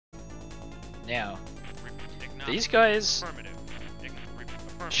Now, these guys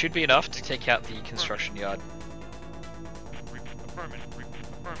should be enough to take out the construction yard.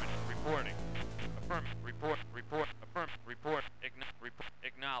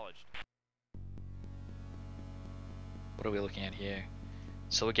 Acknowledged. What are we looking at here?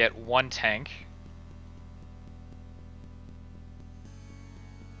 So we'll get one tank.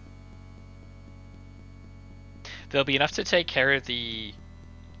 There'll be enough to take care of the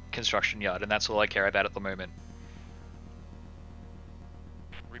construction yard, and that's all I care about at the moment.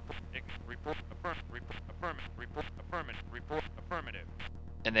 Affirmative.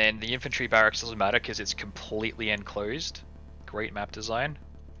 And then the infantry barracks doesn't matter because it's completely enclosed. Great map design.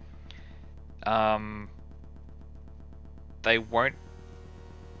 They won't...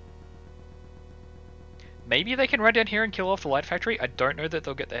 Maybe they can run down here and kill off the light factory. I don't know that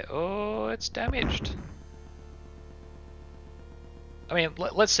they'll get there. Oh, it's damaged. I mean,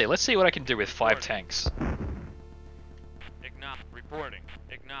 let's see. Let's see what I can do with 5 tanks. Reporting.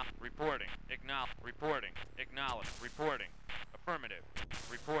 Reporting. Reporting. Acknowledge. Reporting. Affirmative.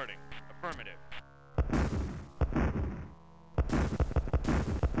 Reporting. Affirmative.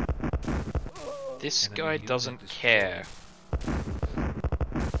 This guy doesn't care.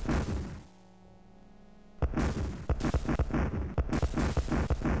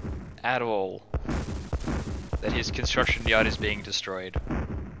 At all. That his construction yard is being destroyed.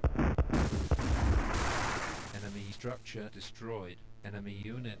 Enemy structure destroyed. Enemy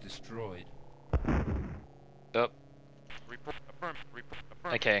unit destroyed. Oh.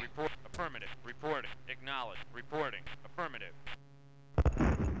 Okay. Affirmative. Reporting. Acknowledge. Reporting. Affirmative.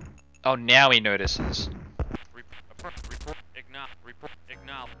 Oh, now he notices.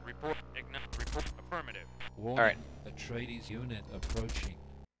 Affirmative. Alright. Atreides unit approaching.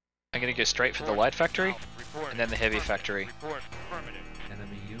 I'm gonna go straight for the light factory, and then the heavy factory.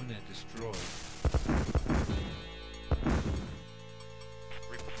 Enemy unit destroyed.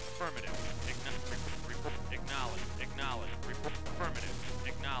 Affirmative. Acknowledge. Affirmative.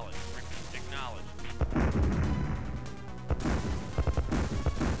 Acknowledge.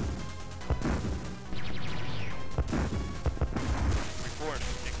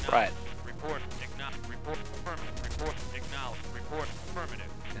 Right. Report. Affirmative.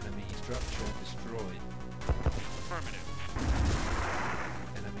 Enemy structure destroyed. Affirmative.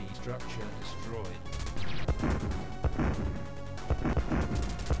 Enemy structure destroyed.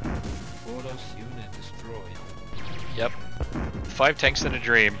 Ordos unit destroyed. Yep. 5 tanks and a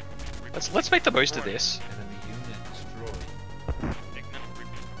dream. Let's make the most of this. Enemy unit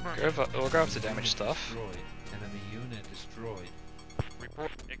destroyed. We'll go up to damage stuff. Destroyed. Enemy unit destroyed.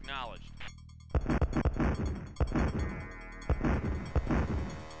 Report acknowledged.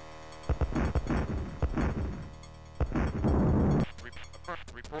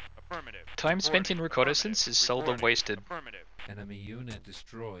 Affirmative. Time spent in reconnaissance is seldom wasted. Affirmative. Enemy unit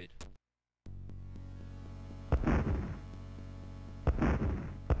destroyed.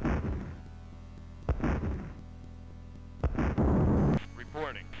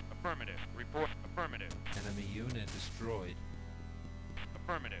 Reporting. Affirmative. Report. Affirmative. Enemy unit destroyed.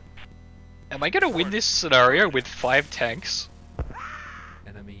 Affirmative. Am I gonna win this scenario with 5 tanks?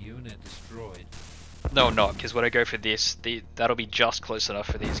 Enemy unit destroyed. No, I'm not, because when I go for this, that'll be just close enough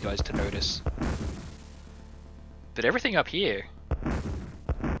for these guys to notice. But everything up here...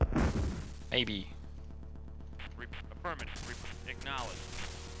 Maybe. Affirmative. Acknowledged.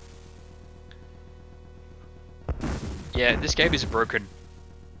 Yeah, this game is broken.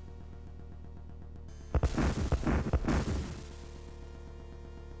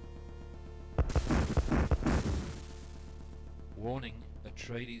 Warning,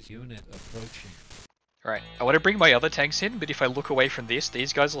 Atreides unit approaching. Right, I want to bring my other tanks in, but if I look away from this,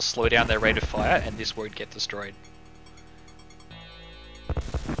 these guys will slow down their rate of fire and this won't get destroyed.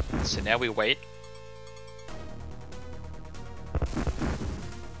 So now we wait.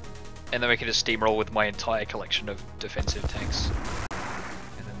 And then we can just steamroll with my entire collection of defensive tanks.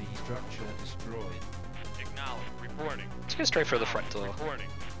 Enemy structure destroyed. Acknowledge. Reporting. Let's go straight for the front door. Reporting.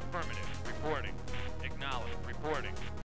 Affirmative. Reporting. Acknowledge. Reporting.